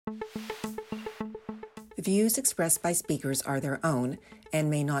The views expressed by speakers are their own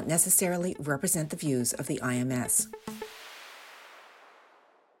and may not necessarily represent the views of the IMS.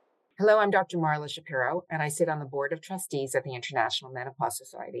 Hello, I'm Dr. Marla Shapiro, and I sit on the Board of Trustees at the International Menopause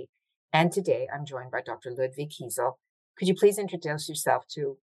Society. And today I'm joined by Dr. Ludwig Kiesel. Could you please introduce yourself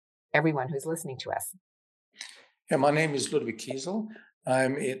to everyone who's listening to us? Yeah, my name is Ludwig Kiesel.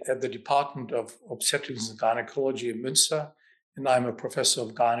 I'm at the Department of Obstetrics and Gynecology in Münster, and I'm a professor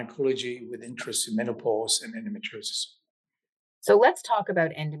of gynecology with interest in menopause and endometriosis. So let's talk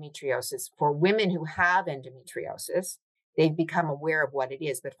about endometriosis. For women who have endometriosis, they've become aware of what it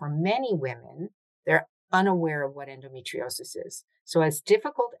is, but for many women, they're unaware of what endometriosis is. So as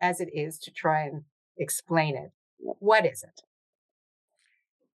difficult as it is to try and explain it, what is it?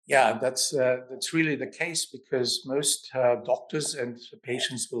 Yeah, that's really the case because most doctors and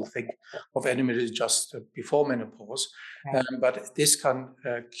patients will think of endometriosis just before menopause, Right. but this can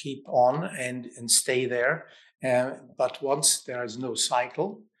keep on and stay there. But once there is no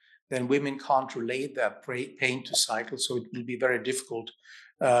cycle, then women can't relate their pain to cycle, so it will be very difficult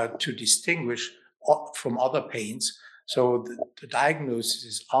to distinguish from other pains. So the diagnosis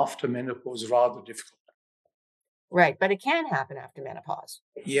is after menopause rather difficult. Right. But it can happen after menopause.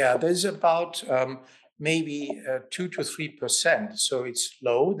 Yeah, there's about maybe 2 to 3%. So it's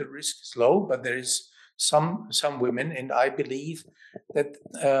low. The risk is low, but there is some women, and I believe that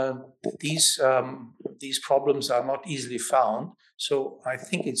these problems are not easily found. So I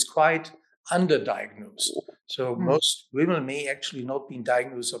think it's quite underdiagnosed. So most women may actually not be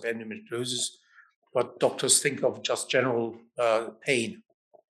diagnosed of endometriosis, but doctors think of just general pain.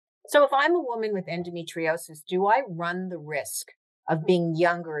 So if I'm a woman with endometriosis, do I run the risk of being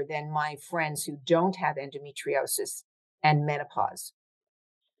younger than my friends who don't have endometriosis and menopause?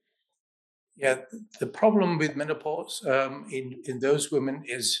 Yeah, the problem with menopause in those women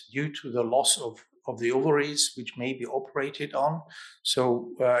is due to the loss of the ovaries, which may be operated on.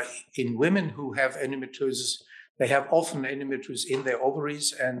 So in women who have endometriosis, they have often endometriosis in their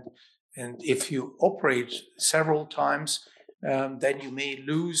ovaries, and if you operate several times, then you may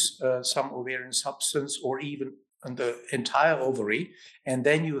lose some ovarian substance or even the entire ovary, and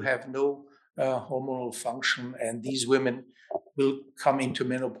then you have no hormonal function, and these women will come into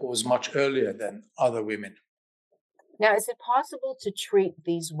menopause much earlier than other women. Now, is it possible to treat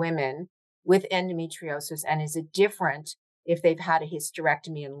these women with endometriosis? And is it different if they've had a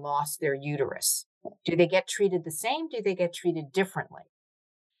hysterectomy and lost their uterus? Do they get treated the same? Do they get treated differently?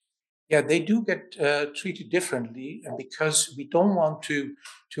 Yeah, they do get treated differently, and because we don't want to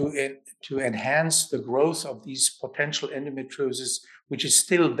enhance the growth of these potential endometriosis, which is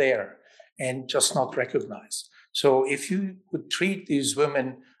still there and just not recognized. So, if you would treat these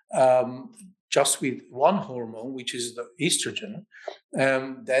women just with one hormone, which is the estrogen,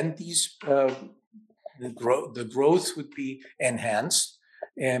 then the growth would be enhanced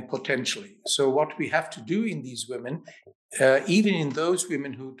and potentially. So, what we have to do in these women, even in those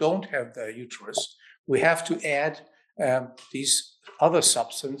women who don't have the uterus, we have to add these other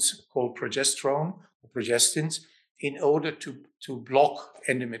substance called progesterone or progestins in order to block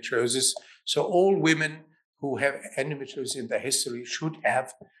endometriosis. So all women who have endometriosis in their history should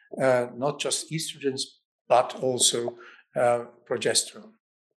have not just estrogens, but also progesterone.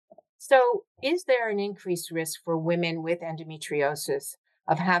 So, is there an increased risk for women with endometriosis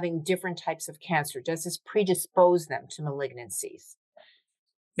of having different types of cancer? Does this predispose them to malignancies?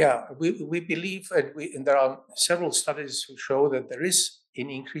 Yeah, we believe, and there are several studies who show that there is an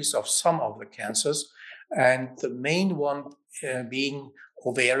increase of some of the cancers, and the main one being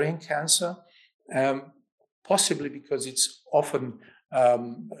ovarian cancer, possibly because it's often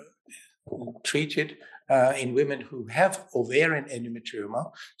treated in women who have ovarian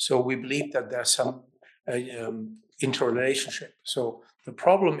endometrioma. So we believe that there's some interrelationship. So the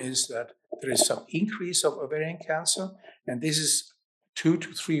problem is that there is some increase of ovarian cancer, and this is 2 to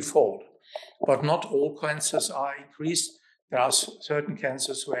 3-fold. But not all cancers are increased. There are certain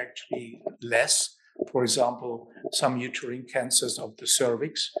cancers who are actually less. For example, some uterine cancers of the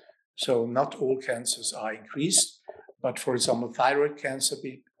cervix. So not all cancers are increased, but for example, thyroid cancer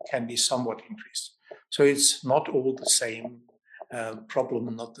can be somewhat increased. So it's not all the same problem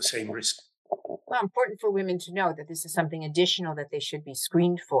and not the same risk. Well, important for women to know that this is something additional that they should be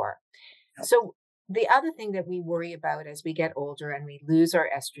screened for. Yeah. So, the other thing that we worry about as we get older and we lose our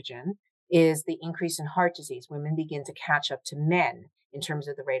estrogen is the increase in heart disease. Women begin to catch up to men in terms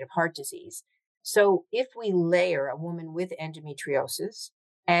of the rate of heart disease. So, if we layer a woman with endometriosis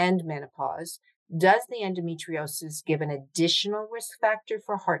and menopause, does the endometriosis give an additional risk factor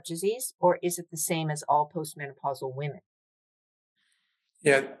for heart disease, or is it the same as all postmenopausal women?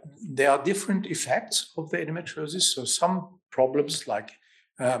 Yeah, there are different effects of the endometriosis. So some problems like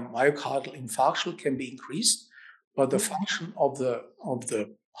myocardial infarction can be increased, but the Mhm. function of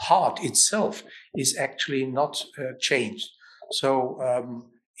the heart itself is actually not changed. So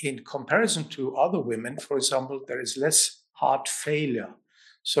in comparison to other women, for example, there is less heart failure.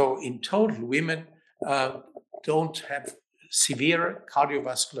 So in total, women uh, don't have severe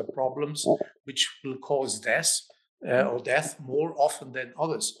cardiovascular problems which will cause death or death more often than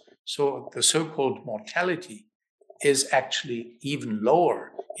others. So the so-called mortality is actually even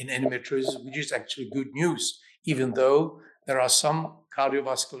lower in endometriosis, which is actually good news, even though there are some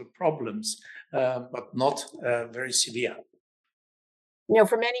cardiovascular problems, but not very severe.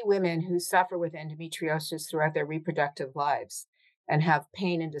 For many women who suffer with endometriosis throughout their reproductive lives and have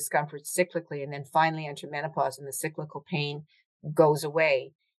pain and discomfort cyclically, and then finally enter menopause and the cyclical pain goes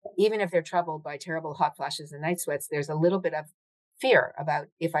away, even if they're troubled by terrible hot flashes and night sweats, there's a little bit of fear about,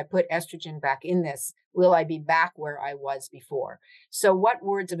 if I put estrogen back in this, will I be back where I was before? So, what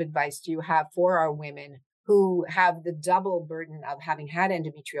words of advice do you have for our women who have the double burden of having had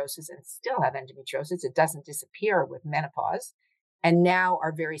endometriosis and still have endometriosis? It doesn't disappear with menopause and now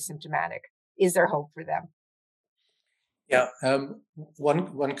are very symptomatic. Is there hope for them? Yeah,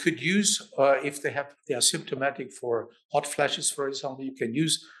 one could use if they are symptomatic for hot flashes, for example. You can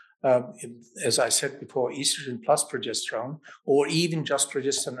use, as I said before, estrogen plus progesterone, or even just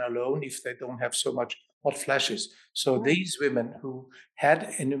progesterone alone if they don't have so much hot flashes. So Mhm. these women who had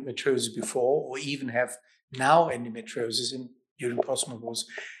endometriosis before, or even have now endometriosis during postmenopause,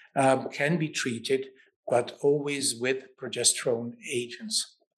 can be treated, but always with progesterone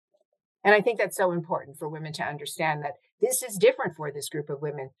agents. And I think that's so important for women to understand that this is different for this group of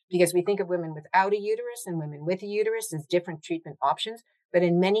women because we think of women without a uterus and women with a uterus as different treatment options. But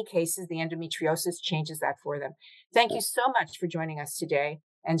in many cases, the endometriosis changes that for them. Thank you so much for joining us today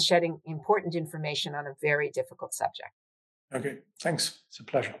and shedding important information on a very difficult subject. Okay, thanks. It's a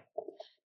pleasure.